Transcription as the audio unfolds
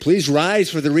Please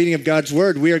rise for the reading of God's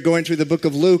Word. We are going through the book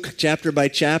of Luke, chapter by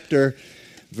chapter,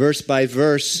 verse by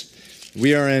verse.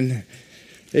 We are in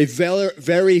a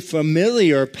very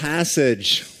familiar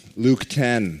passage, Luke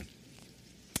 10.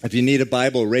 If you need a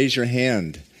Bible, raise your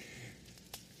hand.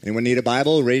 Anyone need a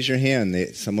Bible? Raise your hand.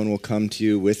 Someone will come to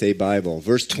you with a Bible.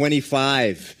 Verse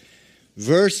 25.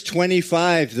 Verse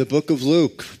 25, the book of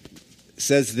Luke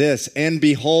says this, "And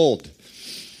behold,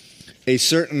 a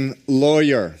certain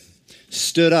lawyer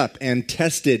stood up and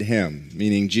tested him,"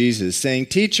 meaning Jesus, saying,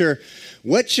 "Teacher,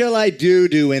 what shall I do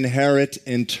to inherit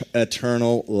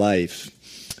eternal life?"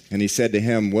 And he said to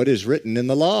him, "What is written in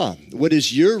the law? What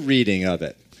is your reading of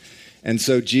it?" And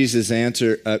so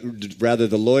the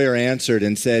lawyer answered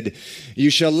and said, "You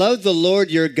shall love the Lord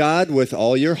your God with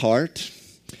all your heart,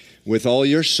 with all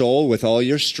your soul, with all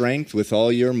your strength, with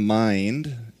all your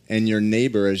mind, and your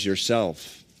neighbor as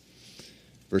yourself."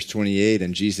 Verse 28,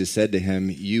 and Jesus said to him,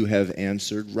 "You have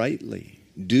answered rightly.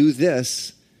 Do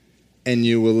this, and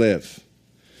you will live."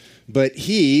 But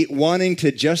he, wanting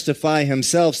to justify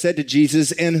himself, said to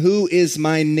Jesus, "And who is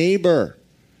my neighbor?"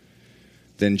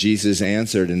 Then Jesus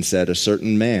answered and said, "A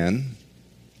certain man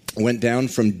went down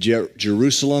from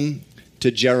Jerusalem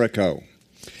to Jericho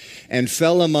and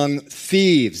fell among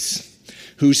thieves,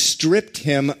 who stripped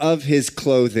him of his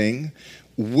clothing,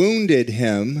 wounded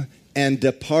him, and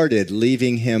departed,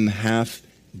 leaving him half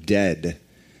dead.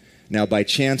 Now by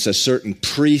chance a certain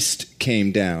priest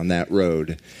came down that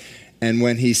road, and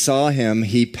when he saw him,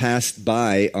 he passed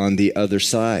by on the other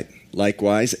side.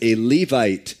 Likewise, a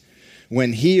Levite,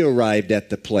 when he arrived at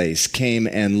the place, came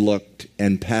and looked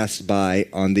and passed by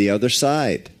on the other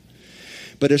side.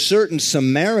 But a certain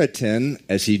Samaritan,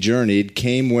 as he journeyed,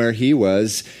 came where he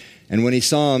was, and when he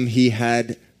saw him, he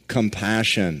had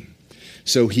compassion.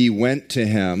 So he went to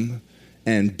him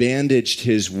and bandaged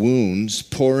his wounds,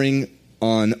 pouring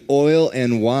on oil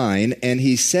and wine, and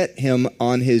he set him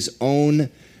on his own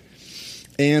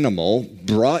animal,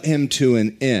 brought him to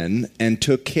an inn, and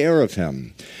took care of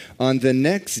him. On the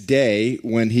next day,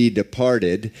 when he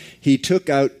departed, he took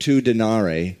out 2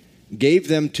 denarii, gave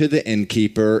them to the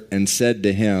innkeeper, and said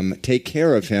to him, "Take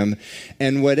care of him,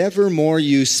 and whatever more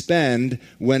you spend,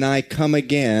 when I come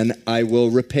again, I will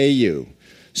repay you."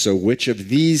 So which of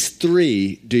these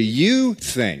 3 do you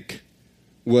think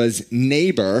was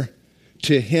neighbor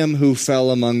to him who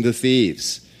fell among the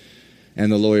thieves?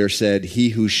 And the lawyer said,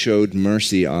 "He who showed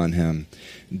mercy on him."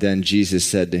 Then Jesus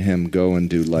said to him, "Go and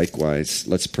do likewise."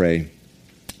 Let's pray.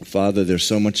 Father, there's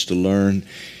so much to learn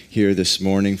here this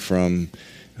morning from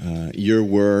your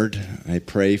word. I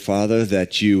pray, Father,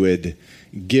 that you would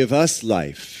give us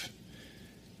life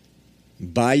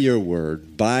by your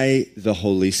word, by the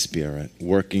Holy Spirit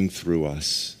working through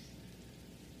us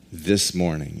this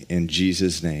morning. In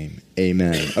Jesus' name,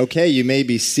 amen. Okay, you may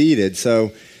be seated.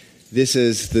 So this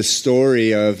is the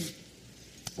story of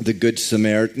the Good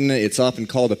Samaritan. It's often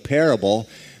called a parable,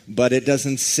 but it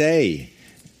doesn't say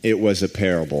it was a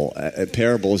parable.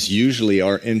 Parables usually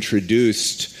are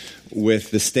introduced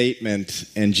with the statement,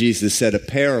 "And Jesus said a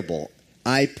parable."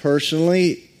 I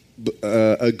personally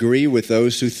agree with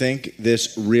those who think this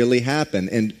really happened,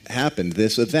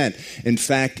 this event. In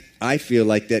fact, I feel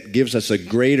like that gives us a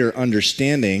greater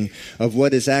understanding of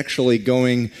what is actually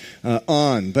going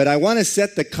on. But I want to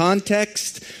set the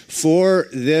context for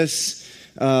this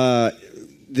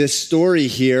story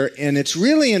here, and it's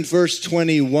really in verse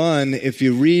 21. If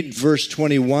you read verse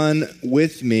 21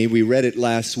 with me, we read it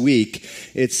last week,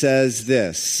 it says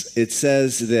this,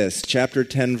 chapter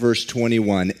 10, verse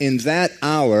 21, "In that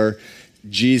hour,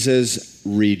 Jesus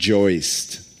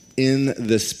rejoiced in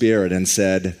the Spirit and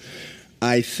said,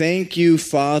 I thank you,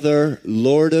 Father,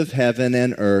 Lord of heaven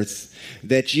and earth,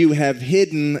 that you have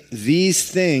hidden these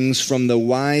things from the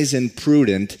wise and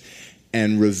prudent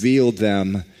and revealed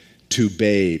them to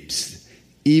babes.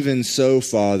 Even so,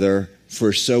 Father,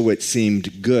 for so it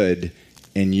seemed good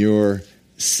in your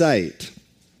sight."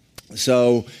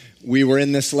 So we were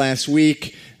in this last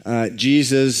week.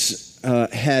 Jesus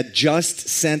had just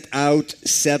sent out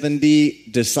 70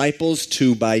 disciples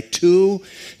 2 by 2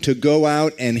 to go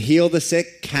out and heal the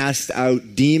sick, cast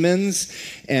out demons,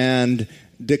 and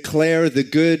declare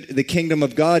the kingdom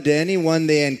of God to anyone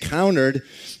they encountered.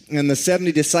 And the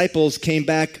 70 disciples came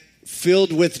back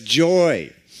filled with joy.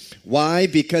 Why?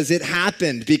 Because it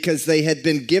happened. Because they had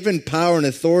been given power and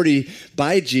authority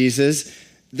by Jesus.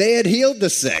 They had healed the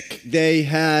sick. They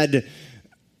had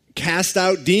cast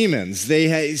out demons.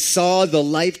 They saw the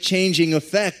life-changing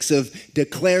effects of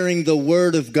declaring the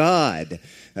word of God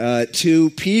to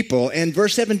people. And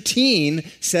verse 17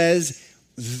 says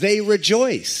they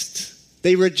rejoiced.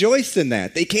 They rejoiced in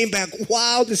that. They came back,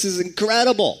 wow, this is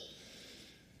incredible.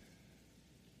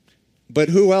 But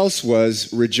who else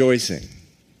was rejoicing?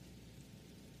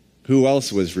 Who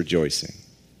else was rejoicing?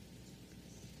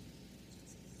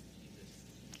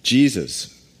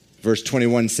 Jesus. Verse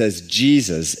 21 says,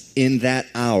 Jesus in that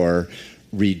hour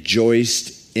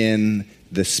rejoiced in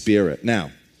the Spirit.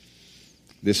 Now,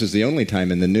 this is the only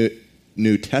time in the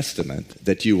New Testament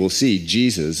that you will see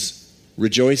Jesus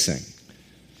rejoicing.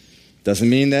 Doesn't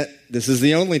mean that this is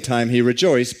the only time he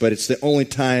rejoiced, but it's the only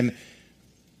time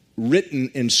written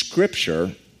in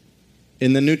Scripture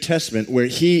in the New Testament where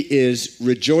he is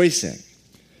rejoicing.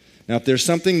 Now, if there's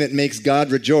something that makes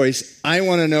God rejoice, I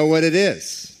want to know what it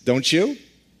is. Don't you?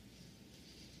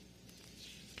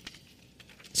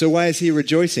 So why is he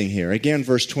rejoicing here? Again,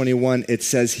 verse 21, it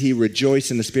says he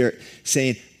rejoiced in the Spirit,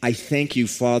 saying, I thank you,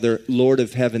 Father, Lord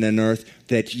of heaven and earth,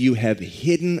 that you have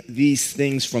hidden these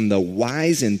things from the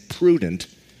wise and prudent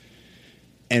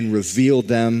and revealed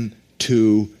them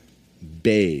to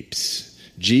babes.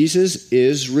 Jesus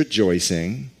is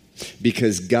rejoicing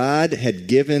because God had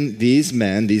given these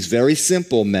men, these very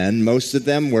simple men, most of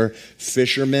them were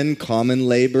fishermen, common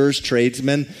laborers,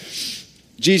 tradesmen.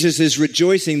 Jesus is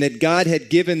rejoicing that God had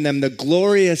given them the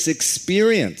glorious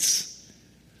experience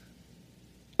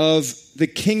of the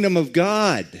kingdom of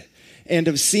God and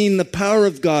of seeing the power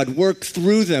of God work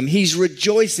through them. He's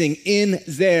rejoicing in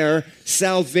their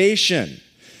salvation.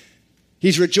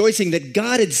 He's rejoicing that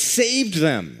God had saved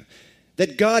them,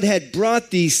 that God had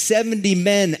brought these 70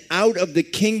 men out of the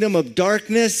kingdom of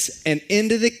darkness and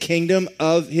into the kingdom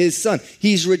of his Son.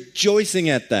 He's rejoicing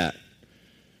at that.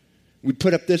 We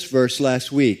put up this verse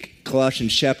last week,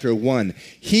 Colossians chapter 1.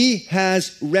 He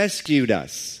has rescued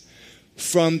us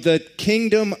from the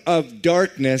kingdom of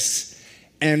darkness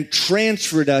and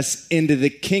transferred us into the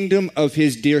kingdom of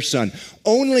his dear Son.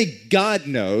 Only God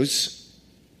knows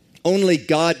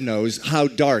how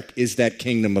dark is that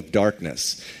kingdom of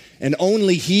darkness. And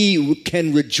only he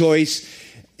can rejoice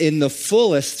in the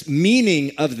fullest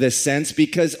meaning of this sense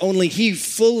because only he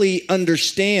fully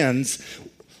understands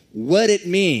what it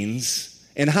means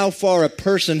and how far a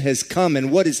person has come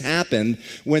and what has happened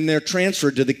when they're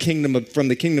transferred to the kingdom from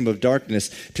the kingdom of darkness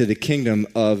to the kingdom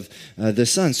of the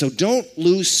Son. So don't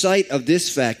lose sight of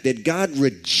this fact that God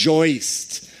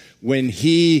rejoiced when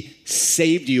he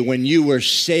saved you, when you were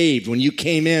saved, when you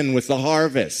came in with the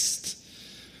harvest.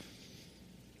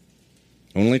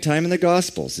 Only time in the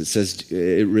Gospels it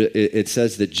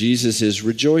says that Jesus is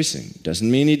rejoicing. Doesn't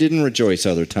mean he didn't rejoice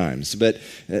other times, but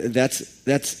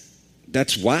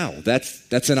that's wow.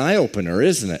 That's an eye opener,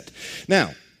 isn't it?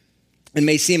 Now, it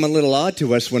may seem a little odd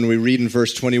to us when we read in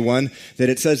verse 21 that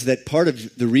it says that part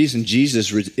of the reason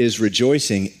Jesus is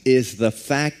rejoicing is the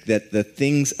fact that the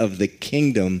things of the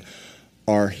kingdom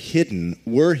were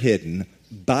hidden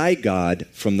by God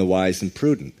from the wise and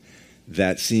prudent.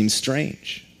 That seems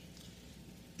strange.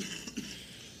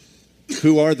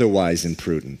 Who are the wise and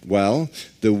prudent? Well,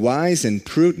 the wise and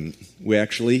prudent, we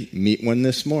actually meet one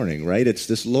this morning, right? It's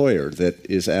this lawyer that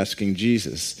is asking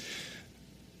Jesus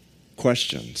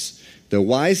questions. The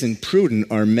wise and prudent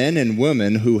are men and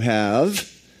women who have,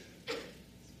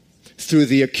 through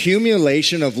the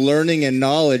accumulation of learning and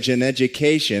knowledge and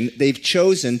education, they've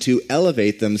chosen to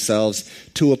elevate themselves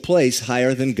to a place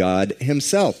higher than God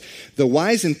himself. The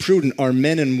wise and prudent are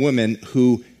men and women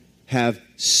who have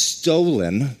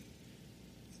stolen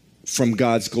from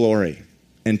God's glory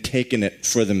and taken it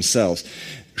for themselves.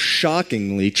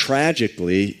 Shockingly,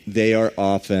 tragically, the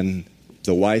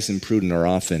wise and prudent are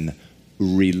often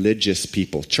religious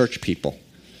people, church people.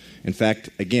 In fact,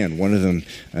 again, one of them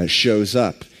shows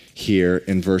up here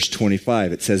in verse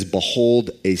 25. It says,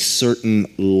 behold, a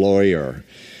certain lawyer.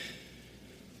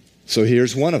 So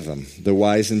here's one of them, the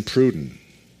wise and prudent.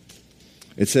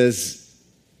 It says,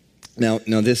 now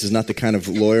this is not the kind of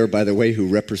lawyer, by the way, who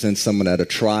represents someone at a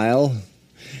trial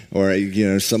or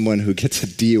someone who gets a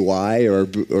DUI or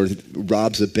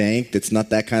robs a bank. That's not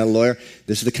that kind of lawyer.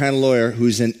 This is the kind of lawyer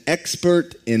who's an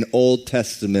expert in Old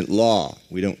Testament law.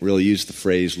 We don't really use the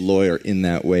phrase lawyer in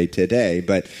that way today,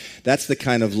 but that's the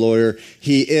kind of lawyer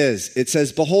he is. It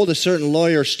says, behold, a certain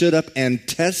lawyer stood up and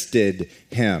tested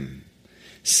him,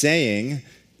 saying,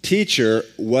 Teacher,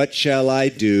 what shall I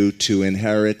do to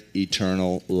inherit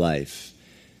eternal life?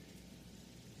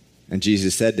 And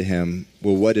Jesus said to him,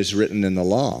 well, what is written in the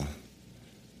law?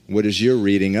 What is your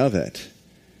reading of it?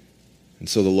 And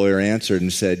so the lawyer answered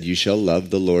and said, you shall love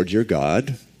the Lord your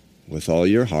God with all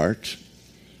your heart,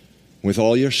 with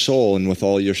all your soul, and with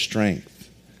all your strength,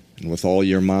 and with all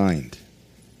your mind,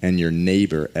 and your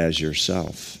neighbor as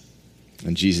yourself.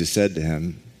 And Jesus said to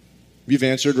him, you've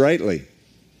answered rightly.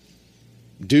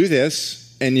 Do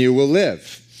this, and you will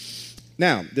live.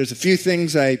 Now, there's a few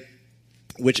things I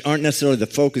which aren't necessarily the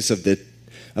focus of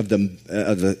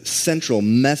the central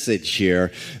message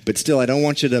here, but still I don't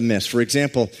want you to miss. For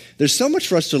example, there's so much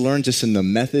for us to learn just in the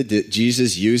method that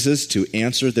Jesus uses to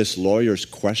answer this lawyer's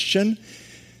question.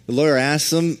 The lawyer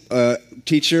asks him,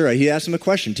 he asks him a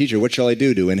question, "Teacher, what shall I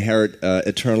do to inherit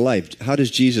eternal life?" How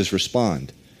does Jesus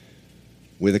respond?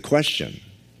 With a question.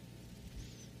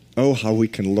 Oh, how we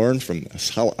can learn from this,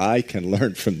 how I can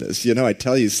learn from this. You know, I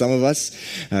tell you, some of us,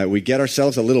 we get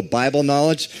ourselves a little Bible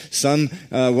knowledge.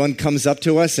 One comes up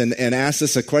to us and asks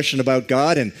us a question about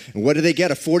God, and what do they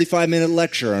get? A 45-minute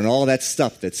lecture on all that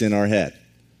stuff that's in our head.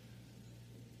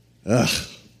 Ugh.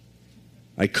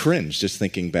 I cringe just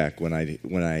thinking back when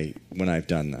I've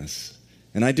done this.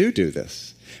 And I do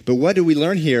this. But what do we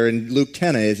learn here in Luke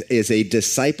 10 is a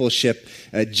discipleship,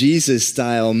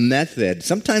 Jesus-style method.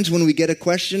 Sometimes when we get a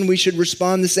question, we should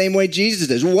respond the same way Jesus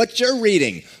does. What's your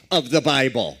reading of the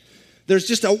Bible? There's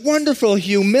just a wonderful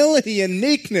humility and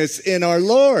meekness in our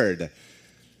Lord.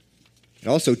 It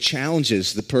also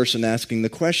challenges the person asking the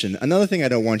question. Another thing I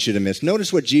don't want you to miss,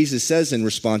 notice what Jesus says in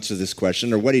response to this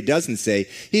question, or what he doesn't say.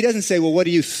 He doesn't say, well, what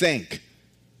do you think?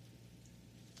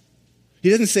 He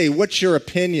doesn't say, what's your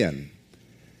opinion?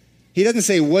 He doesn't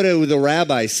say, what do the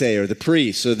rabbis say, or the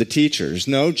priests, or the teachers?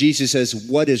 No, Jesus says,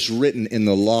 what is written in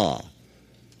the law?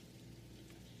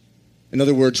 In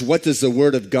other words, what does the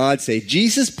Word of God say?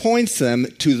 Jesus points them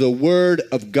to the Word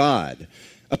of God.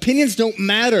 Opinions don't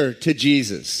matter to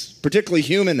Jesus, particularly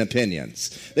human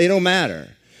opinions. They don't matter.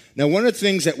 Now, one of the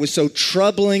things that was so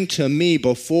troubling to me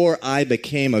before I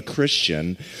became a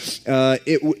Christian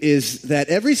is that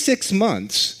every 6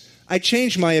 months, I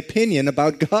changed my opinion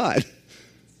about God.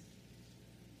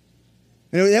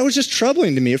 That was just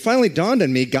troubling to me. It finally dawned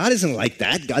on me, God isn't like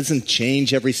that. God doesn't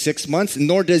change every 6 months,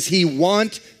 nor does he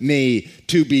want me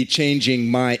to be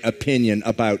changing my opinion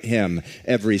about him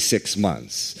every 6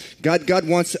 months. God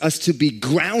wants us to be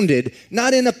grounded,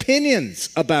 not in opinions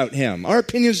about him. Our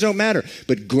opinions don't matter,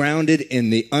 but grounded in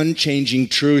the unchanging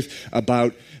truth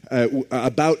about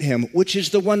him, which is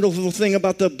the wonderful thing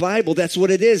about the Bible. That's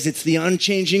what it is. It's the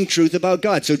unchanging truth about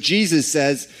God. So Jesus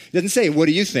says, he doesn't say, what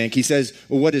do you think? He says,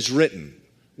 well, what is written?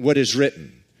 What is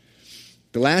written?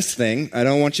 The last thing, I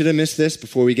don't want you to miss this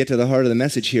before we get to the heart of the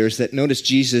message here, is that notice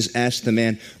Jesus asked the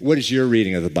man, what is your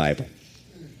reading of the Bible?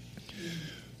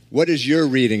 What is your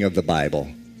reading of the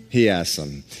Bible? He asked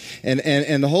him.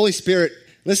 And the Holy Spirit,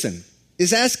 listen,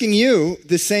 is asking you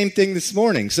the same thing this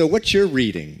morning. So what's your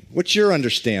reading? What's your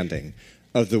understanding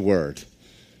of the Word?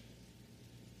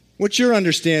 What's your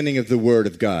understanding of the Word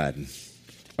of God?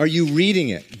 Are you reading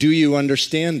it? Do you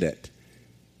understand it?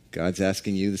 God's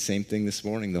asking you the same thing this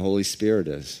morning. The Holy Spirit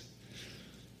is.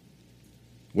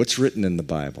 What's written in the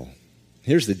Bible?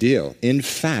 Here's the deal. In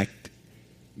fact,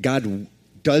 God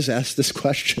does ask this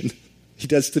question. He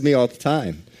does to me all the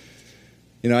time.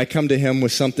 I come to him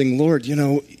with something, Lord,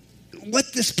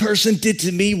 what this person did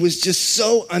to me was just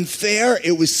so unfair.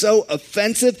 It was so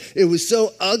offensive. It was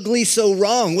so ugly, so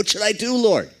wrong. What should I do,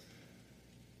 Lord?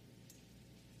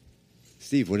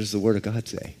 Steve, what does the Word of God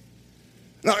say?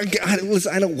 No, God,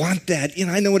 I don't want that.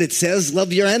 I know what it says.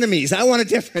 Love your enemies. I want a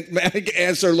different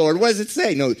answer, Lord. What does it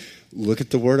say? No, look at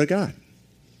the Word of God.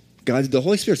 The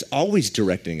Holy Spirit's always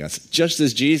directing us, just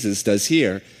as Jesus does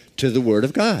here, to the Word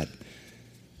of God.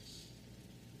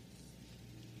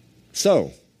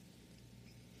 So,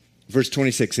 verse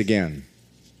 26 again.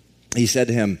 He said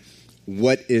to him,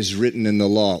 what is written in the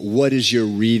law? What is your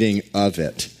reading of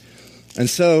it? And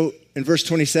so, in verse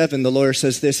 27, the lawyer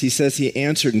says this. He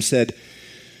answered and said,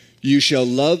 you shall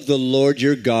love the Lord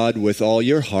your God with all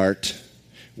your heart,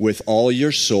 with all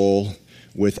your soul,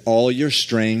 with all your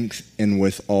strength, and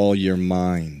with all your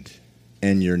mind,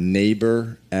 and your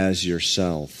neighbor as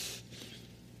yourself.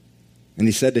 And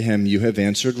he said to him, you have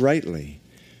answered rightly.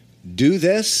 Do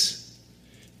this,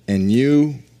 and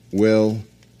you will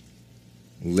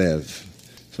live.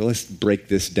 So let's break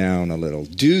this down a little.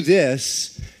 Do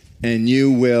this, and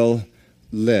you will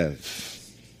live.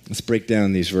 Let's break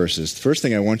down these verses. The first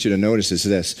thing I want you to notice is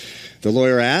this. The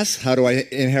lawyer asks, how do I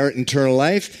inherit eternal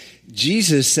life?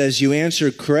 Jesus says, you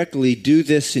answered correctly, do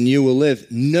this and you will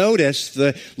live. Notice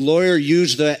the lawyer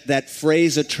used that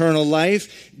phrase, eternal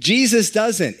life. Jesus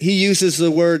doesn't. He uses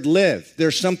the word live.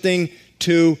 There's something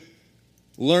to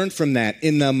learn from that.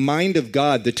 In the mind of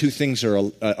God, the two things are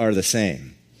the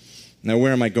same. Now,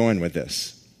 where am I going with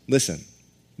this? Listen,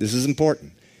 this is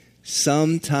important.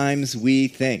 Sometimes we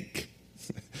think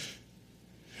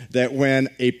that when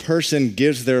a person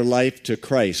gives their life to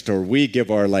Christ, or we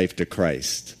give our life to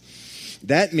Christ,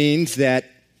 that means that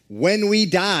when we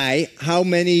die,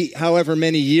 however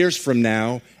many years from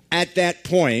now, at that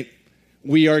point,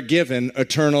 we are given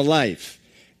eternal life.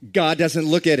 God doesn't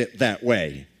look at it that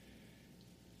way.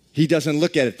 He doesn't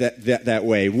look at it that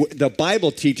way. The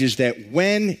Bible teaches that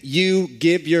when you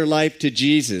give your life to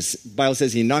Jesus, the Bible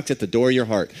says he knocks at the door of your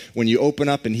heart. When you open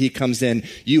up and he comes in,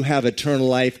 you have eternal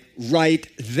life right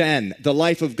then. The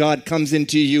life of God comes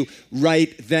into you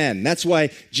right then. That's why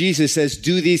Jesus says,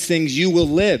 do these things, you will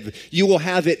live. You will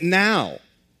have it now.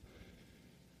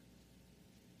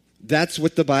 That's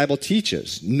what the Bible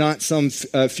teaches, not some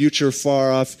future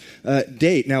far-off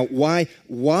date. Now, why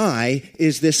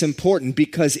is this important?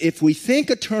 Because if we think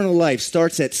eternal life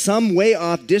starts at some way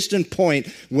off distant point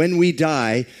when we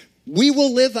die, we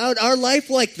will live out our life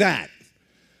like that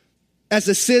as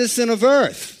a citizen of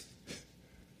earth.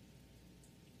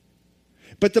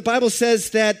 But the Bible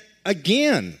says that,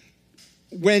 again,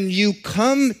 when you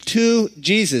come to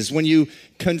Jesus, when you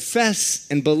confess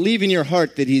and believe in your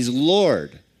heart that he's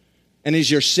Lord, and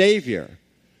is your Savior,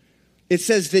 it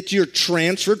says that you're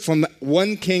transferred from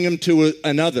one kingdom to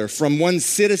another, from one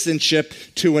citizenship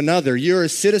to another. You're a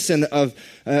citizen of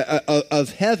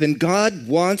heaven. God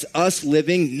wants us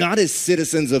living not as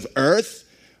citizens of earth,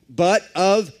 but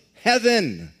of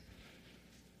heaven.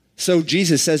 So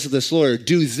Jesus says to this lawyer,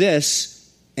 do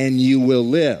this and you will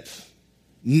live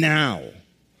now.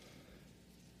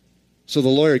 So the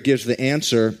lawyer gives the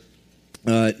answer.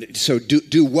 So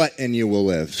do what and you will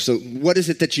live? So what is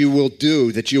it that you will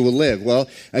do that you will live? Well,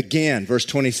 again, verse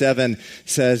 27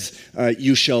 says,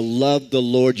 you shall love the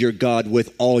Lord your God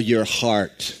with all your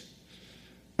heart.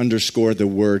 Underscore the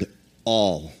word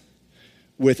all.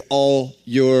 With all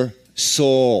your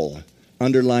soul.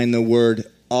 Underline the word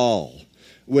all.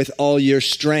 With all your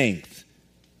strength.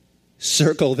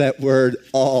 Circle that word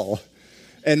all.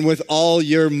 And with all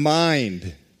your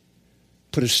mind.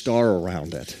 Put a star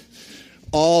around it.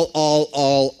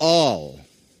 All,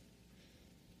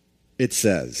 it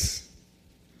says.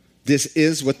 This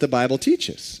is what the Bible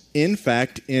teaches. In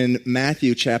fact, in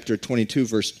Matthew chapter 22,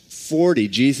 verse 40,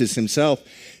 Jesus himself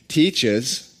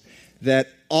teaches that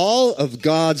all of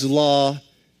God's law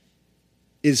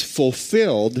is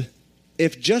fulfilled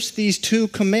if just these two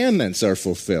commandments are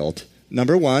fulfilled.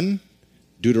 Number one,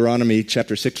 Deuteronomy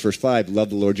chapter 6, verse 5, love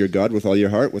the Lord your God with all your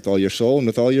heart, with all your soul, and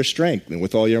with all your strength, and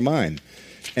with all your mind.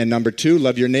 And number two,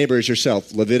 love your neighbor as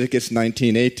yourself. Leviticus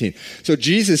 19:18. So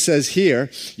Jesus says here,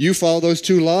 you follow those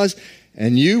two laws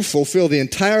and you fulfill the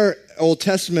entire Old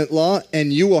Testament law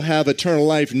and you will have eternal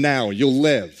life now. You'll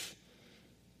live.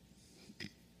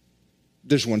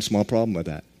 There's one small problem with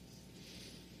that.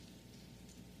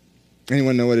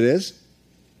 Anyone know what it is?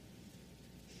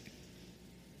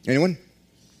 Anyone?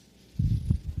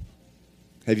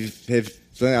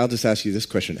 I'll just ask you this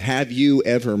question. Have you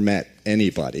ever met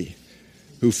anybody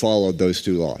who followed those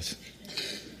two laws?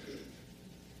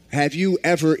 Have you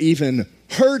ever even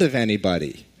heard of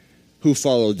anybody who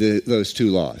followed those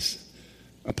two laws?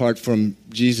 Apart from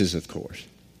Jesus, of course.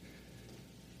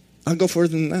 I'll go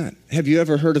further than that. Have you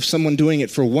ever heard of someone doing it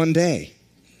for one day?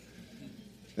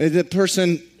 The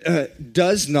person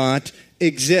does not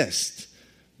exist.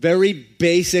 Very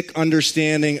basic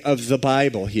understanding of the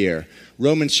Bible here.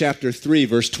 Romans chapter 3,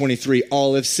 verse 23,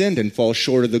 all have sinned and fall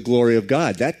short of the glory of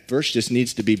God. That verse just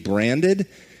needs to be branded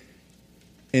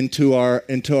into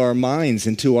our minds,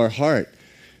 into our heart.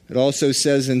 It also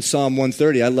says in Psalm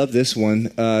 130, I love this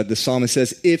one, the psalmist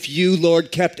says, if you,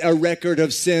 Lord, kept a record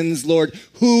of sins, Lord,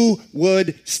 who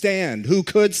would stand? Who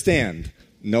could stand?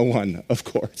 No one, of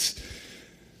course.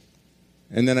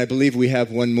 And then I believe we have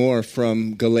one more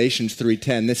from Galatians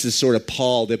 3:10. This is sort of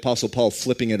Paul, the Apostle Paul,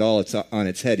 flipping it all on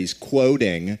its head. He's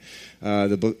quoting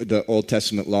the Old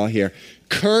Testament law here.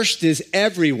 Cursed is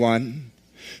everyone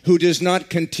who does not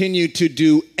continue to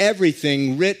do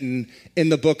everything written in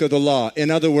the book of the law. In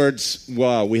other words,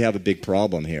 wow, we have a big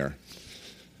problem here.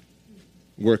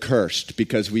 We're cursed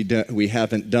because we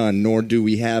haven't done, nor do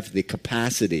we have the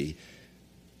capacity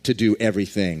to do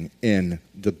everything in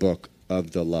the book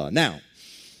of the law. Now,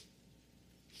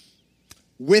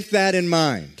 with that in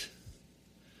mind,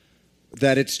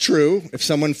 that it's true, if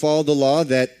someone followed the law,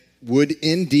 that would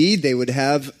indeed, they would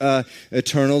have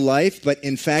eternal life, but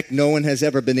in fact, no one has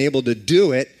ever been able to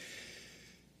do it.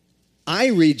 I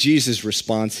read Jesus'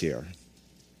 response here.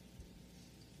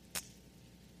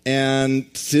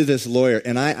 And to this lawyer,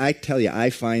 and I tell you,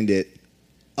 I find it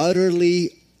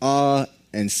utterly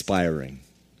awe-inspiring.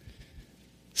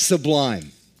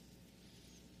 Sublime.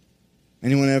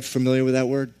 Anyone ever familiar with that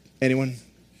word? Anyone?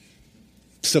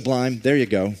 Sublime. There you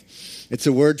go. It's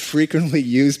a word frequently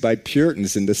used by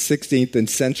Puritans in the 16th and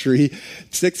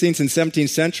 17th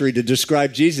century to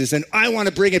describe Jesus. And I want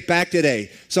to bring it back today.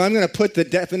 So I'm going to put the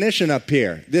definition up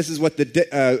here. This is what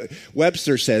the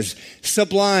Webster says.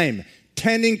 Sublime,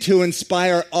 tending to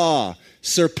inspire awe,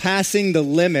 surpassing the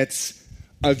limits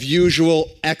of usual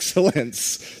excellence.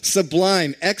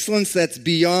 Sublime, excellence that's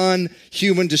beyond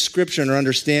human description or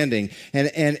understanding.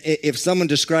 And if someone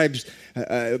describes,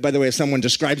 by the way, if someone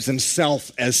describes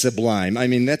themselves as sublime, I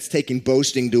mean, that's taking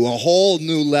boasting to a whole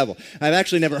new level. I've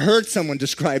actually never heard someone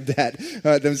describe that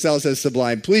themselves as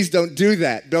sublime. Please don't do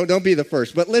that. Don't be the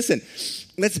first. But listen,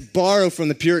 let's borrow from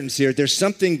the Puritans here. There's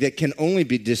something that can only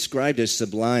be described as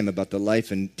sublime about the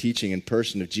life and teaching and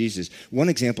person of Jesus. One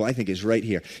example, I think, is right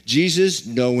here. Jesus,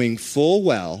 knowing full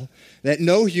well that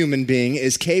no human being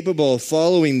is capable of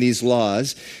following these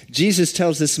laws, Jesus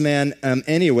tells this man,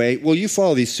 anyway, well, you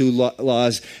follow these two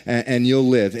laws and you'll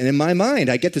live. And in my mind,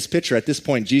 I get this picture. At this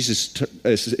point, Jesus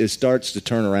starts to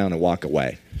turn around and walk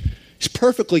away. He's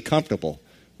perfectly comfortable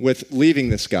with leaving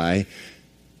this guy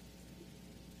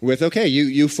with, okay,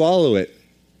 you follow it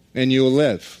and you will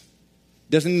live.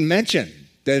 Doesn't mention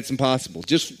that it's impossible.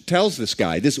 Just tells this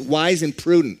guy, this wise and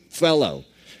prudent fellow.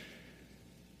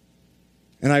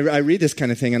 And I read this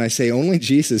kind of thing and I say, only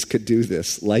Jesus could do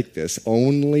this like this.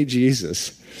 Only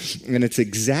Jesus. And it's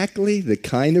exactly the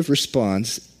kind of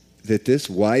response that this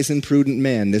wise and prudent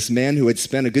man, this man who had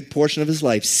spent a good portion of his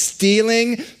life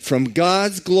stealing from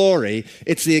God's glory,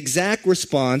 it's the exact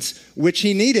response which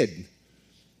he needed.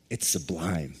 It's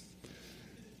sublime.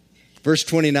 Verse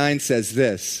 29 says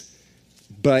this,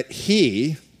 but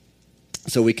he,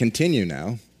 so we continue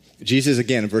now. Jesus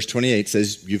again in verse 28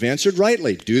 says, you've answered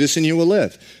rightly. Do this and you will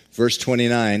live. Verse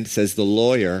 29 says, the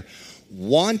lawyer,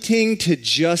 wanting to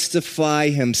justify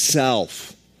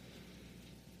himself,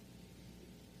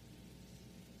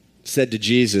 said to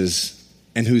Jesus,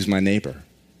 and who's my neighbor?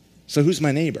 So who's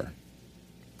my neighbor?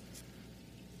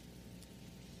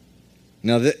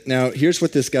 Now, here's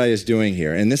what this guy is doing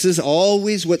here. And this is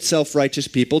always what self-righteous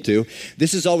people do.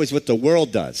 This is always what the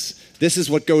world does. This is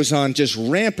what goes on just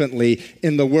rampantly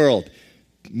in the world.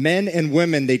 Men and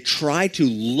women, they try to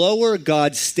lower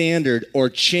God's standard or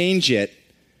change it.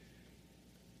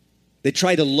 They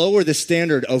try to lower the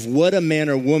standard of what a man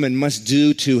or woman must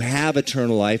do to have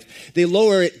eternal life. They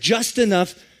lower it just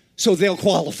enough so they'll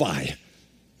qualify.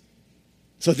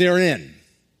 So they're in.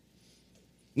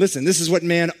 Listen, this is what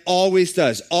man always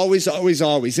does. Always, always,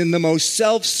 always. In the most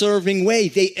self-serving way.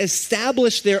 They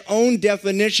establish their own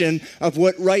definition of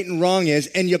what right and wrong is,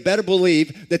 and you better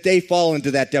believe that they fall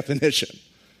into that definition.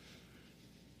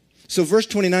 So verse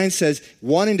 29 says,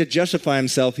 wanting to justify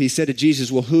himself, he said to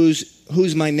Jesus, well,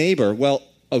 who's my neighbor? Well,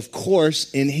 of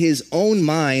course, in his own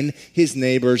mind, his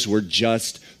neighbors were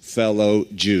just fellow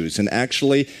Jews. And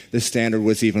actually, the standard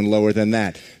was even lower than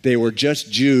that. They were just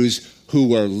Jews who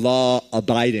were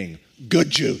law-abiding, good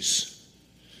Jews.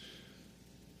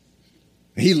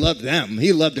 He loved them.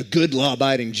 He loved a good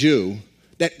law-abiding Jew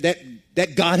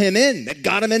that got him in, that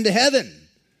got him into heaven.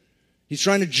 He's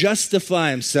trying to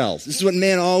justify himself. This is what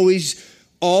man always,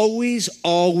 always,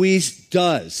 always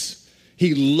does.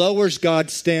 He lowers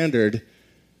God's standard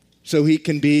so he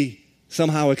can be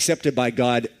somehow accepted by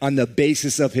God on the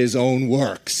basis of his own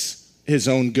works, his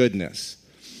own goodness.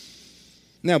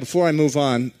 Now, before I move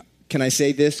on, can I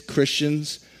say this?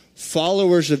 Christians,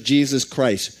 followers of Jesus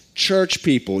Christ, church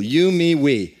people, you, me,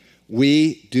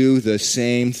 we do the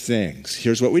same things.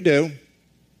 Here's what we do.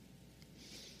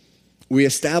 We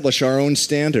establish our own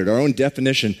standard, our own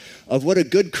definition of what a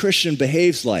good Christian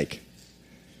behaves like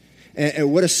and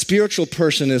what a spiritual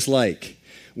person is like.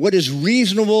 What is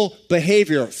reasonable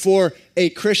behavior for a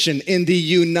Christian in the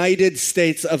United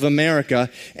States of America?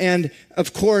 And,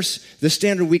 of course, the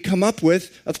standard we come up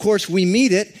with, of course, we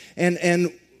meet it.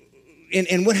 And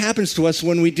what happens to us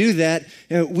when we do that?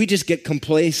 We just get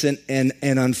complacent and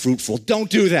unfruitful. Don't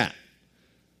do that.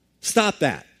 Stop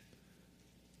that.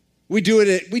 We do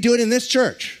it in this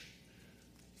church.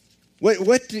 What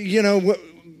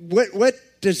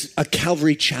does a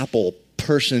Calvary Chapel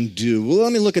person do? Well,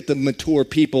 let me look at the mature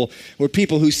people, or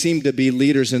people who seem to be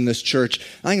leaders in this church.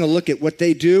 I'm going to look at what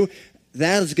they do.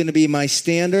 That is going to be my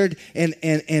standard, and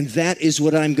that is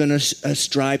what I'm going to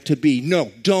strive to be.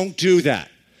 No, don't do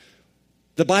that.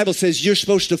 The Bible says you're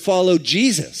supposed to follow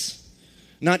Jesus,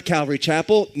 not Calvary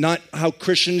Chapel, not how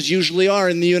Christians usually are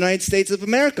in the United States of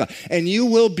America. And you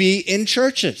will be in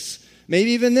churches, maybe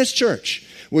even this church,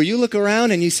 where you look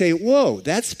around and you say, whoa,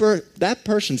 that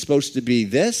person's supposed to be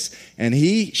this, and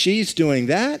she's doing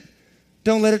that.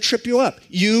 Don't let it trip you up.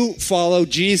 You follow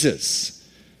Jesus.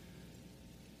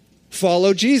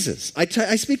 Follow Jesus. I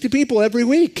speak to people every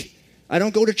week. I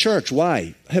don't go to church.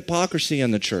 Why? Hypocrisy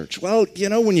in the church. Well,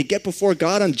 when you get before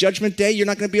God on Judgment Day, you're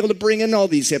not going to be able to bring in all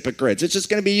these hypocrites. It's just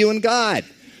going to be you and God.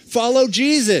 Follow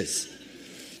Jesus.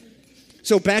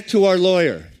 So back to our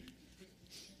lawyer.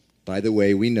 By the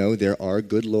way, we know there are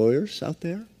good lawyers out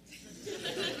there,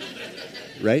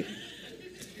 right?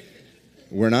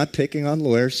 We're not picking on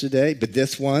lawyers today, but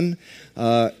this one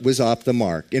was off the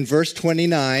mark. In verse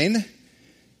 29,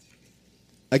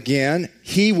 again,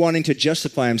 he, wanting to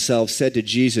justify himself, said to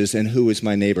Jesus, "And who is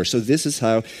my neighbor?" So this is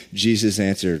how Jesus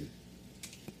answered.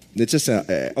 It's just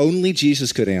only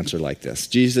Jesus could answer like this.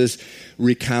 Jesus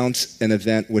recounts an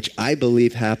event which I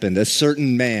believe happened. A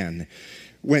certain man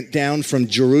went down from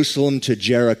Jerusalem to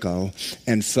Jericho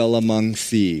and fell among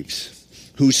thieves,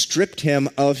 who stripped him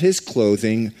of his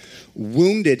clothing,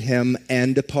 wounded him,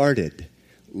 and departed,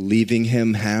 leaving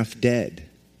him half dead.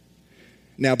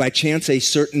 Now, by chance, a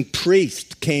certain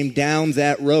priest came down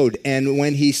that road, and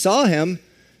when he saw him,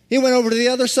 he went over to the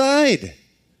other side.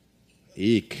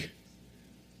 Eek.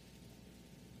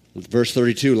 Verse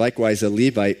 32, likewise, a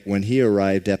Levite, when he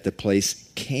arrived at the place,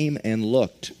 came and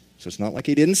looked. So it's not like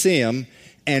he didn't see him,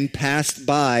 and passed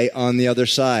by on the other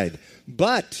side.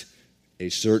 But a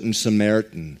certain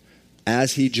Samaritan,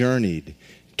 as he journeyed,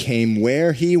 came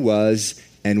where he was,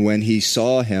 and when he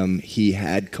saw him, he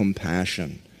had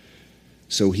compassion.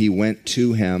 So he went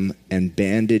to him and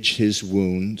bandaged his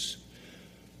wounds,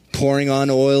 pouring on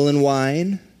oil and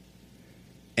wine,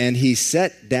 and he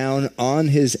sat down on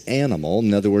his animal.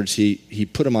 In other words, he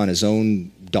put him on his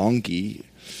own donkey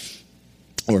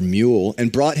or mule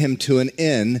and brought him to an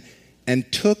inn and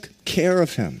took care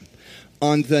of him.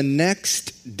 On the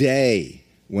next day,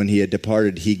 when he had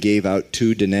departed, he gave out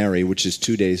 2 denarii, which is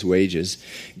 2 days' wages,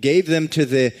 gave them to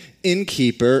the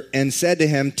innkeeper, and said to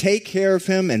him, "Take care of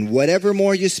him, and whatever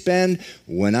more you spend,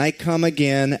 when I come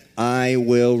again, I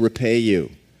will repay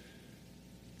you."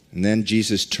 And then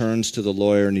Jesus turns to the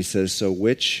lawyer and he says, "So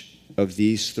which of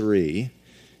these 3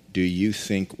 do you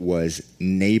think was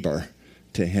neighbor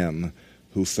to him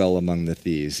who fell among the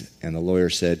thieves?" And the lawyer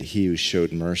said, "He who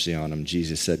showed mercy on him."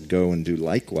 Jesus said, "Go and do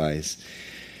likewise."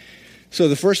 So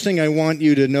the first thing I want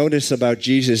you to notice about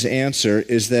Jesus' answer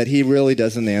is that he really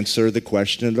doesn't answer the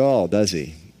question at all, does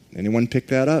he? Anyone pick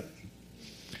that up?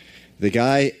 The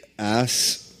guy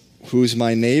asks, "Who's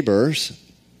my neighbors?"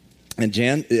 And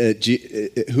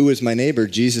who is my neighbor?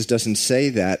 Jesus doesn't say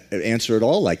that, answer at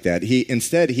all like that.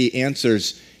 Instead, he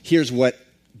answers, here's what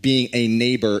being a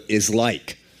neighbor is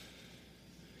like.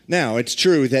 Now, it's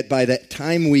true that by the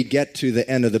time we get to the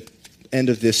end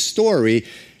of this story,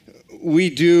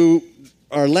 we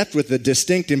are left with the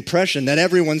distinct impression that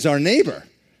everyone's our neighbor.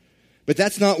 But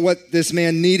that's not what this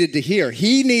man needed to hear.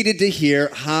 He needed to hear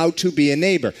how to be a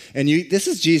neighbor. And this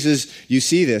is Jesus. You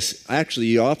see this. Actually,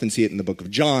 you often see it in the book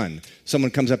of John. Someone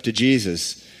comes up to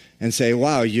Jesus and say,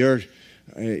 "Wow,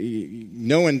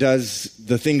 no one does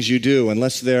the things you do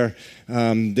unless they're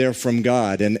from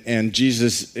God." And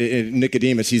Jesus,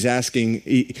 Nicodemus, he's asking.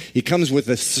 He comes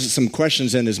with some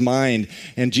questions in his mind,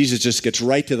 and Jesus just gets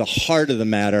right to the heart of the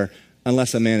matter.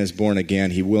 Unless a man is born again,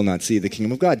 he will not see the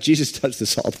kingdom of God. Jesus does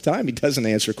this all the time. He doesn't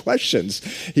answer questions.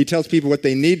 He tells people what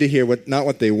they need to hear, not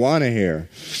what they want to hear.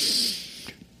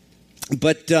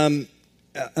 But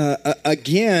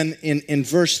again, in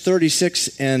verse 36,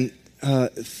 and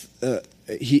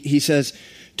he says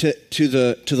to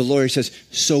the lawyer, he says,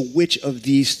 "So which of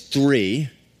these 3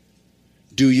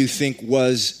 do you think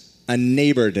was a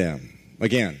neighbor to him?"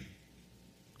 Again,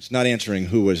 it's not answering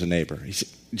who was a neighbor.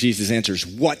 Jesus answers,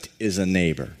 what is a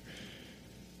neighbor?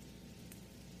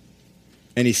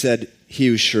 And he said, he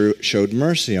who showed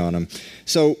mercy on him.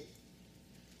 So,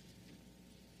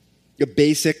 a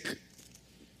basic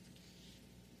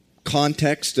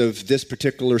context of this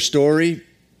particular story,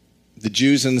 the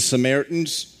Jews and the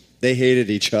Samaritans, they hated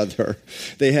each other.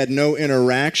 They had no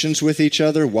interactions with each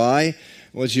other. Why? It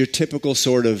was your typical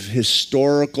sort of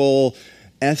historical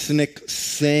ethnic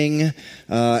thing.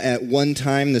 At one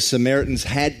time, the Samaritans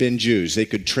had been Jews. They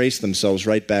could trace themselves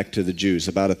right back to the Jews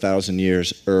about 1,000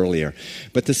 years earlier.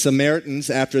 But the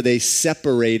Samaritans, after they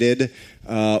separated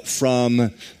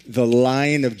from the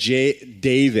line of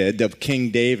David, of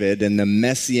King David, and the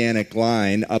Messianic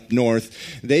line up north,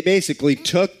 they basically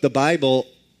took the Bible,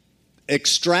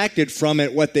 extracted from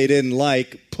it what they didn't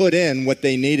like, put in what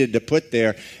they needed to put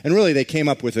there, and really they came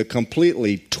up with a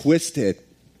completely twisted,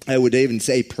 I would even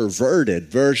say perverted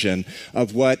version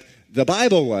of what the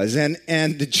Bible was. And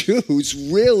the Jews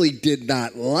really did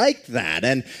not like that.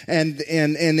 And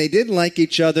they didn't like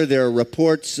each other. There are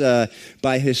reports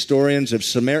by historians of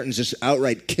Samaritans just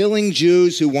outright killing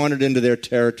Jews who wandered into their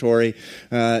territory.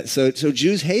 So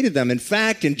Jews hated them. In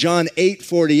fact, in John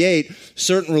 8:48,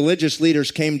 certain religious leaders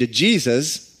came to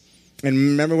Jesus. And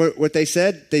remember what they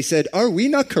said? They said, "Are we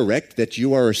not correct that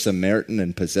you are a Samaritan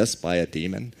and possessed by a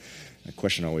demon?" That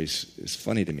question always is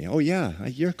funny to me. Oh, yeah,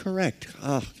 you're correct.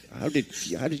 How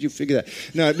did you figure that?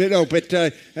 No, but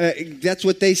that's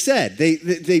what they said.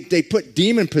 They put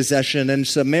demon possession and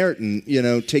Samaritan,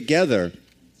 together.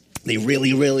 They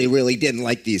really, really, really didn't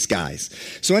like these guys.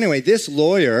 So anyway, this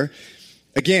lawyer,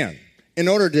 again, in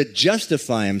order to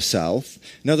justify himself,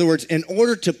 in other words, in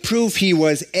order to prove he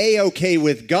was A-okay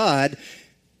with God,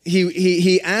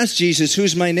 he asked Jesus,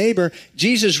 who's my neighbor?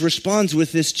 Jesus responds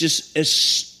with this just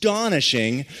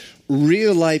astonishing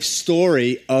real-life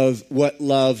story of what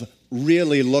love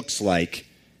really looks like.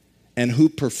 And who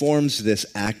performs this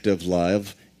act of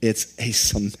love? It's a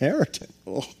Samaritan.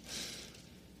 Oh.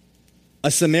 A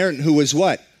Samaritan who was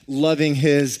what? Loving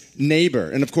his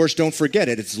neighbor. And of course, don't forget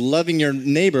it. It's loving your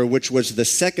neighbor, which was the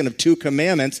second of 2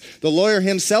 commandments the lawyer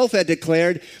himself had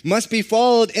declared must be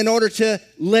followed in order to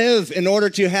live, in order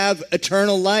to have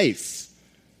eternal life.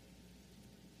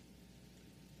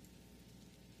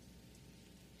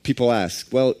 People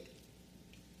ask, well,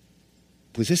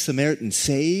 was this Samaritan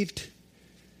saved?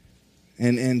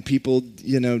 And people,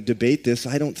 debate this.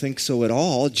 I don't think so at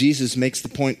all. Jesus makes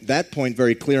that point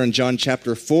very clear in John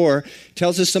chapter 4.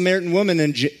 Tells a Samaritan woman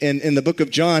in the book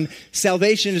of John,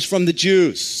 salvation is from the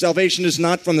Jews. Salvation is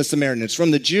not from the Samaritan. It's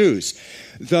from the Jews.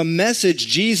 The message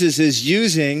Jesus is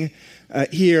using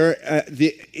here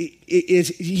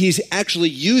he's actually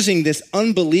using this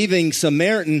unbelieving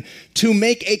Samaritan to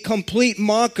make a complete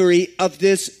mockery of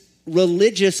this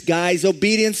religious guy's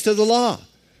obedience to the law.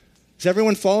 Is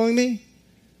everyone following me?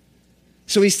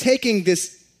 So he's taking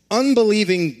this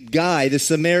unbelieving guy, the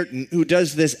Samaritan, who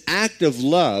does this act of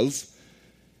love,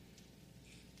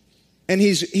 and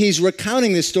he's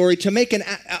recounting this story to make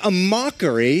a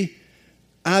mockery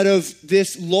out of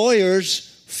this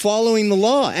lawyer's following the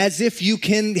law, as if you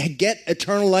can get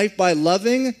eternal life by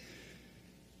loving.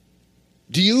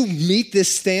 Do you meet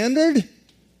this standard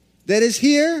that is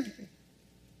here?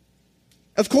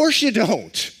 Of course you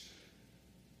don't.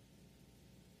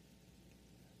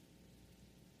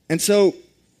 And so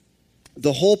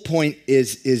the whole point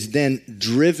is then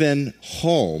driven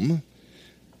home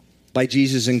by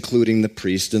Jesus including the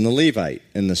priest and the Levite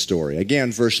in the story.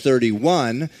 Again, verse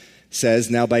 31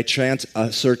 says, now by chance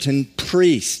a certain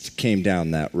priest came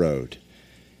down that road.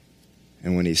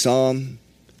 And when he saw him,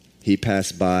 he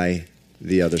passed by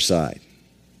the other side.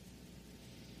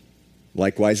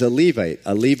 Likewise, a Levite.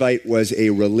 A Levite was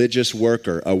a religious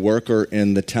worker, a worker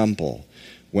in the temple.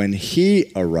 When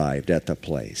he arrived at the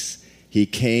place, he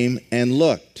came and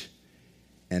looked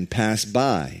and passed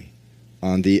by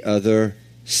on the other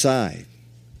side.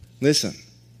 Listen,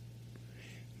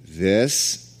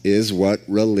 this is what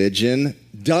religion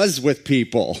does with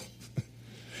people.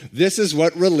 This is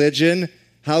what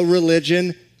how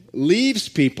religion leaves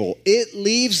people. It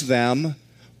leaves them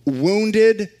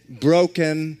wounded,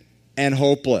 broken, and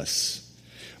hopeless.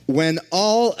 When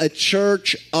all a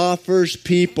church offers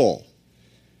people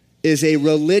is a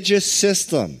religious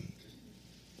system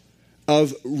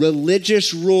of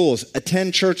religious rules.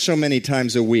 Attend church so many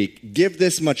times a week. Give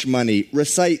this much money.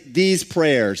 Recite these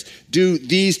prayers. Do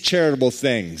these charitable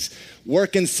things.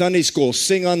 Work in Sunday school.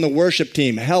 Sing on the worship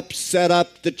team. Help set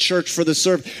up the church for the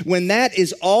service. When that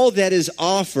is all that is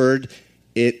offered,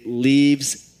 it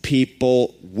leaves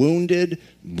people wounded,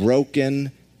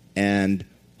 broken, and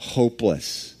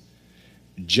hopeless.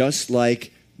 Just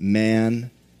like the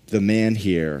man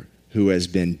here who has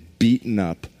been beaten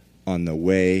up on the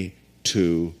way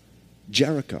to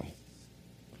Jericho.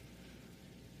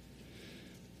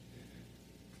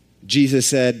 Jesus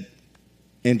said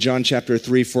in John chapter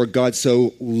 3, for God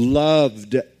so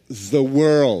loved the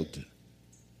world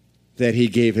that he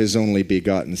gave his only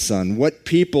begotten Son. What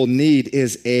people need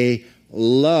is a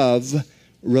love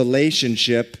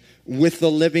relationship with the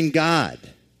living God.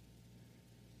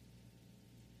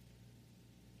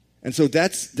 And so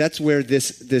that's where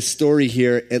this story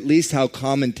here, at least how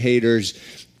commentators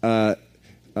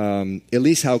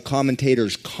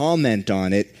comment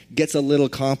on it, gets a little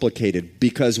complicated.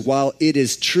 Because while it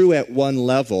is true at one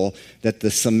level that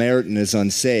the Samaritan is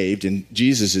unsaved, and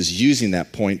Jesus is using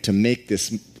that point to make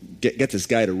get this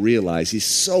guy to realize he's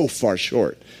so far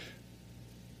short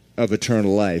of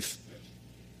eternal life.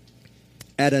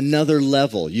 At another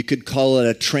level, you could call it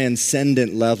a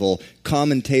transcendent level,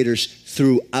 commentators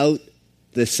throughout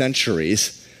the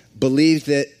centuries believe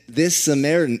that this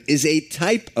Samaritan is a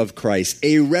type of Christ,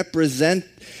 a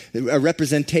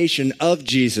representation of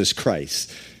Jesus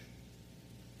Christ.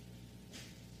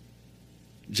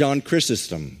 John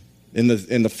Chrysostom, in the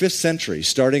 5th century,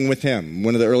 starting with him,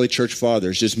 one of the early church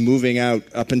fathers, just moving out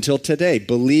up until today,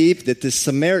 believed that this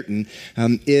Samaritan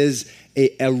is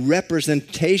a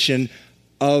representation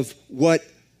of what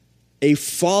a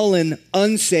fallen,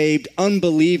 unsaved,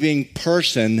 unbelieving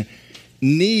person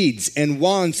needs and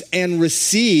wants and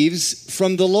receives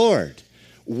from the Lord.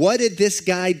 What did this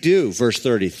guy do? Verse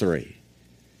 33.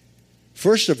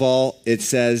 First of all, it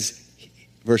says,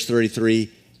 verse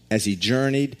 33, as he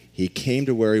journeyed, he came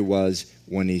to where he was.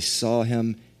 When he saw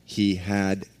him, he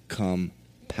had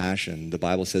compassion. The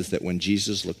Bible says that when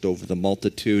Jesus looked over the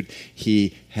multitude,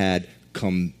 he had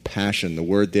compassion. The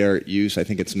word there used, I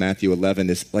think it's Matthew 11,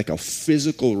 is like a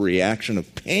physical reaction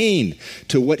of pain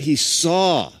to what he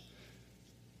saw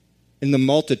in the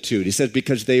multitude. He said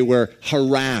because they were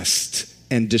harassed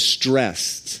and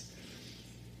distressed.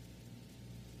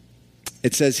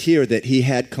 It says here that he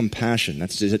had compassion.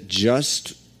 That's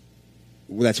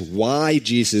why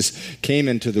Jesus came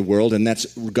into the world, and that's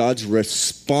God's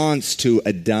response to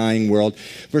a dying world.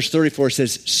 Verse 34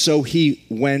 says, so he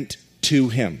went to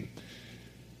him.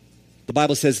 The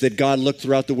Bible says that God looked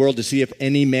throughout the world to see if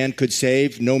any man could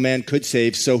save. No man could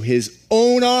save, so his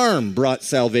own arm brought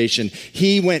salvation.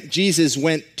 Jesus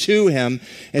went to him,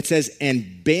 it says,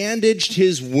 and bandaged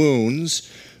his wounds,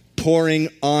 pouring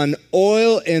on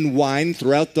oil and wine.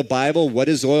 Throughout the Bible, what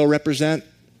does oil represent?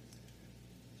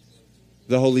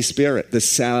 The Holy Spirit, the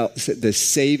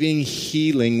saving,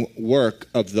 healing work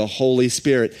of the Holy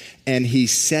Spirit. And he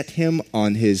set him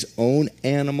on his own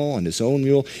animal, on his own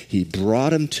mule. He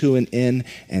brought him to an inn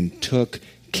and took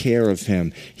care of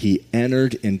him. He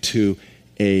entered into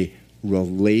a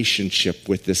relationship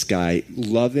with this guy.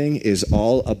 Loving is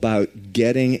all about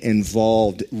getting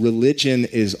involved. Religion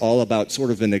is all about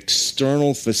sort of an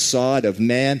external facade of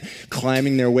man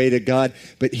climbing their way to God.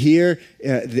 But here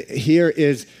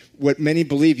is what many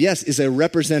believe, yes, is a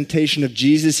representation of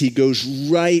Jesus. He goes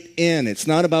right in. It's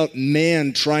not about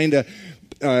man trying to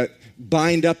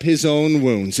bind up his own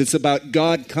wounds. It's about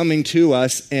God coming to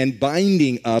us and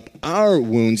binding up our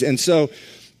wounds. And so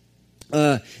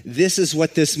this is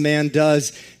what this man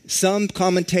does. Some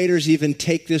commentators even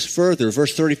take this further.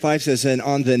 Verse 35 says, and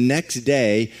on the next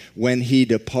day when he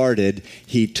departed,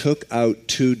 he took out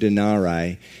 2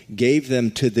 denarii, gave them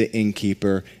to the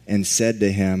innkeeper, and said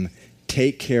to him,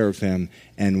 take care of him,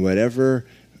 and whatever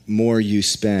more you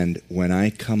spend, when I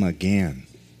come again,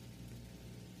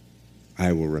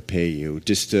 I will repay you.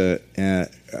 Just an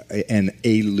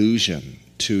allusion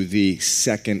to the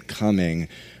second coming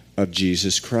of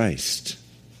Jesus Christ.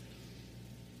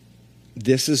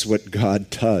 This is what God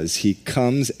does. He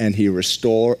comes and he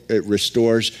restores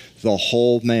the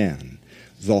whole man,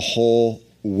 the whole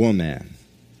woman.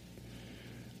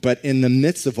 But in the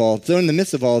midst of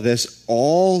all this,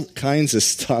 all kinds of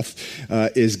stuff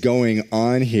is going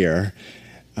on here.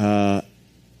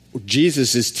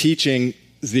 Jesus is teaching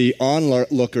the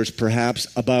onlookers perhaps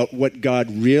about what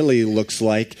God really looks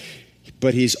like,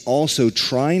 but he's also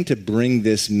trying to bring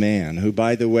this man, who,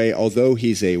 by the way, although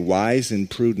he's a wise and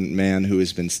prudent man who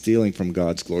has been stealing from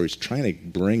God's glory, he's trying to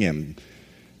bring him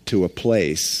to a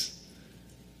place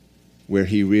where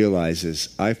he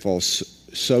realizes, I fall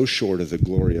so short of the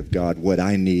glory of God. What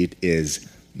I need is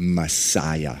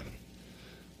Messiah.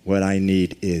 What I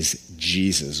need is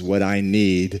Jesus. What I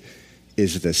need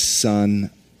is the Son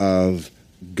of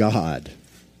God.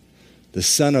 The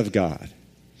Son of God.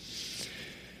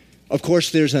 Of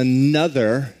course, there's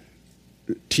another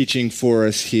teaching for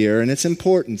us here, and it's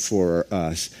important for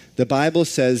us. The Bible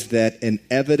says that an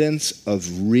evidence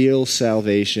of real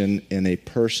salvation in a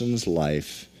person's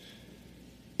life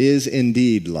is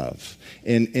indeed love.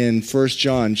 In 1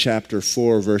 John chapter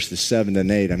 4, verses 7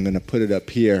 and 8, I'm going to put it up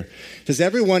here. It says,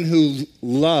 everyone who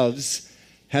loves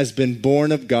has been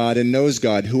born of God and knows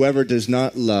God. Whoever does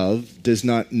not love does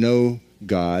not know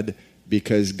God,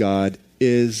 because God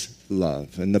is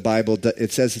love. And the Bible,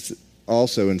 it says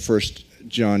also in 1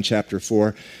 John chapter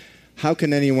 4, how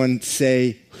can anyone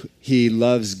say he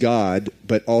loves God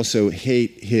but also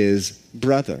hate his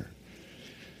brother?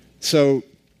 So,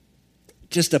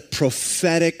 just a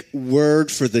prophetic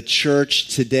word for the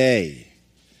church today.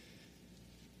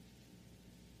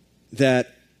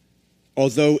 That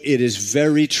although it is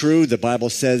very true, the Bible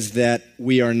says that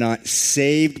we are not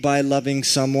saved by loving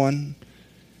someone,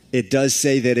 it does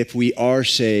say that if we are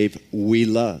saved, we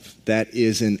love. That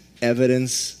is an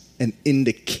evidence, an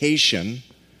indication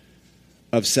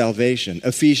of salvation.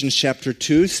 Ephesians chapter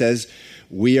 2 says,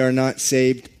 we are not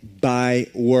saved by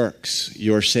works.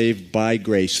 You're saved by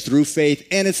grace, through faith.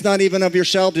 And it's not even of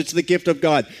yourselves, it's the gift of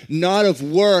God. Not of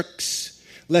works,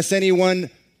 lest anyone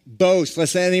boast,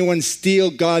 lest anyone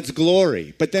steal God's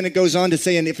glory. But then it goes on to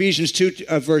say in Ephesians 2,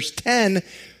 verse 10,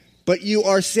 but you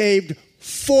are saved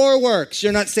for works.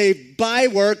 You're not saved by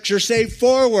works, you're saved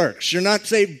for works. You're not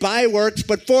saved by works,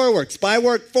 but for works. By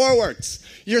work, for works.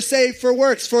 You're saved for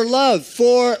works, for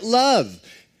love.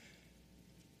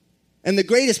 And the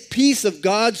greatest piece of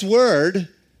God's word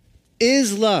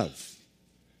is love.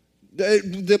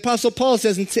 The Apostle Paul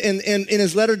says in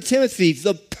his letter to Timothy,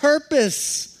 the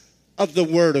purpose of the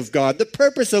word of God, the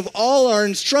purpose of all our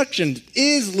instruction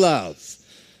is love.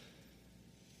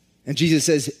 And Jesus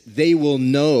says, they will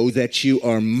know that you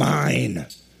are mine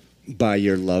by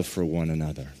your love for one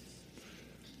another.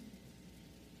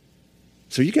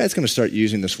 So you guys going to start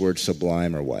using this word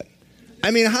sublime or what?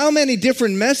 I mean, how many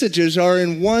different messages are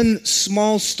in one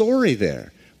small story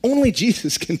there? Only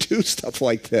Jesus can do stuff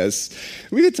like this.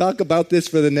 We could talk about this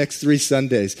for the next 3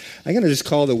 Sundays. I'm going to just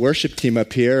call the worship team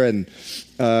up here, and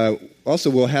also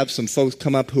we'll have some folks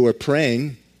come up who are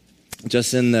praying.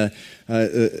 Just in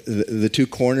the 2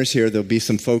 corners here, there'll be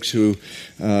some folks who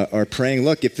are praying.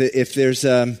 Look, if there's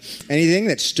anything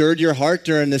that stirred your heart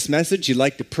during this message you'd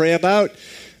like to pray about,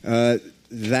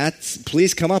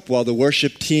 please come up while the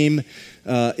worship team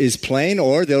is playing,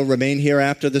 or they'll remain here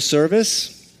after the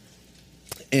service.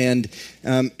 And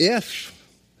if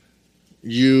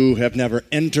you have never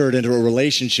entered into a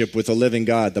relationship with a living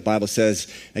God, the Bible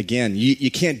says, again,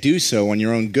 you can't do so on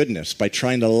your own goodness by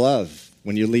trying to love.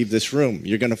 When you leave this room,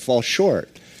 you're going to fall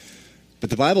short.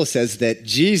 But the Bible says that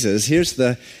Jesus, here's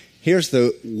the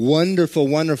wonderful,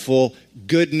 wonderful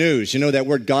good news. You know that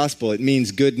word gospel, it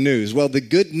means good news. Well, the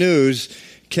good news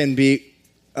can be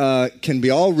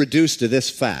all reduced to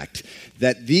this fact,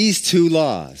 that these 2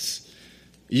 laws,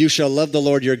 you shall love the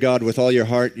Lord your God with all your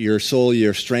heart, your soul,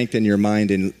 your strength, and your mind,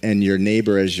 and your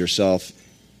neighbor as yourself,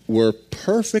 were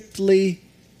perfectly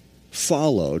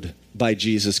followed by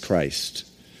Jesus Christ.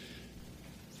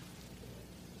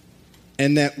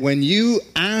 And that when you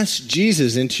ask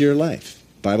Jesus into your life,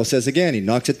 the Bible says again, he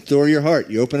knocks at the door of your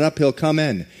heart. You open it up, he'll come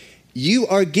in. You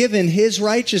are given his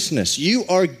righteousness. You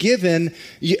are given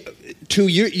to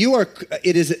your,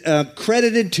 it is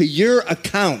credited to your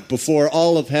account before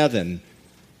all of heaven.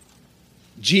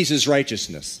 Jesus'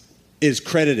 righteousness is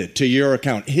credited to your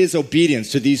account. His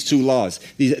obedience to these 2 laws,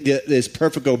 this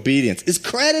perfect obedience, is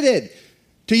credited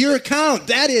to your account.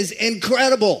 That is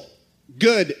incredible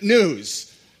good news.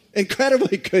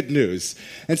 Incredibly good news.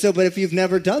 And so, but if you've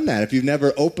never done that, if you've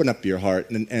never opened up your heart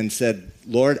and said,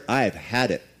 Lord, I've had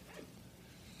it.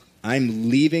 I'm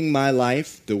leaving my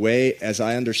life the way as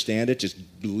I understand it, just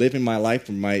living my life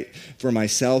for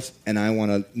myself, and I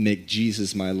want to make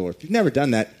Jesus my Lord. If you've never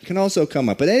done that, you can also come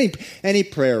up. But any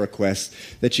prayer requests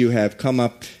that you have, come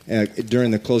up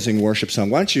during the closing worship song.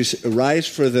 Why don't you rise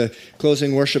for the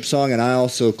closing worship song, and I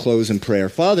also close in prayer.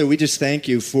 Father, we just thank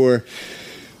you for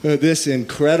this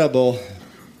incredible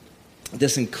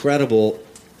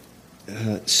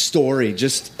story,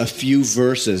 just a few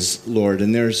verses, Lord.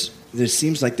 And there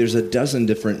seems like there's a dozen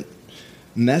different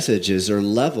messages or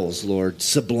levels, Lord.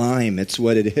 Sublime, it's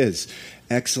what it is.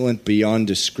 Excellent beyond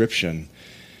description.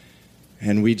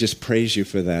 And we just praise you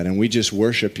for that, and we just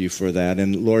worship you for that.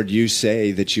 And Lord, you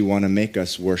say that you want to make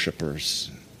us worshipers.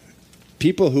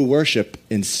 People who worship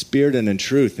in spirit and in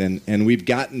truth, and we've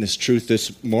gotten this truth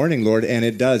this morning, Lord, and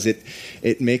it does.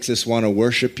 It makes us want to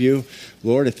worship you.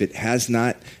 Lord, if it has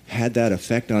not had that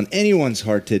effect on anyone's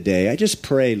heart today, I just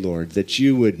pray, Lord, that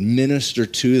you would minister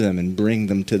to them and bring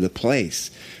them to the place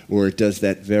where it does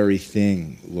that very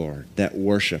thing, Lord, that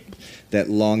worship, that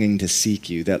longing to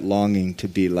seek you, that longing to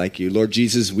be like you. Lord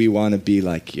Jesus, we want to be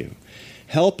like you.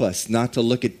 Help us not to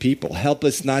look at people. Help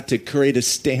us not to create a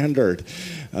standard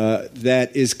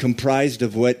that is comprised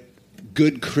of what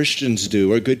good Christians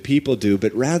do or good people do,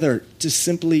 but rather just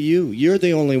simply you. You're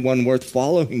the only one worth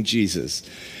following, Jesus.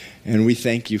 And we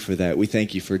thank you for that. We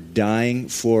thank you for dying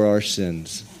for our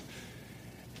sins,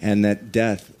 and that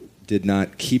death did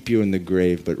not keep you in the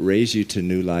grave, but raise you to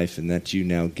new life, and that you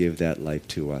now give that life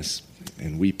to us.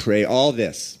 And we pray all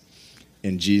this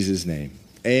in Jesus' name.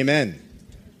 Amen.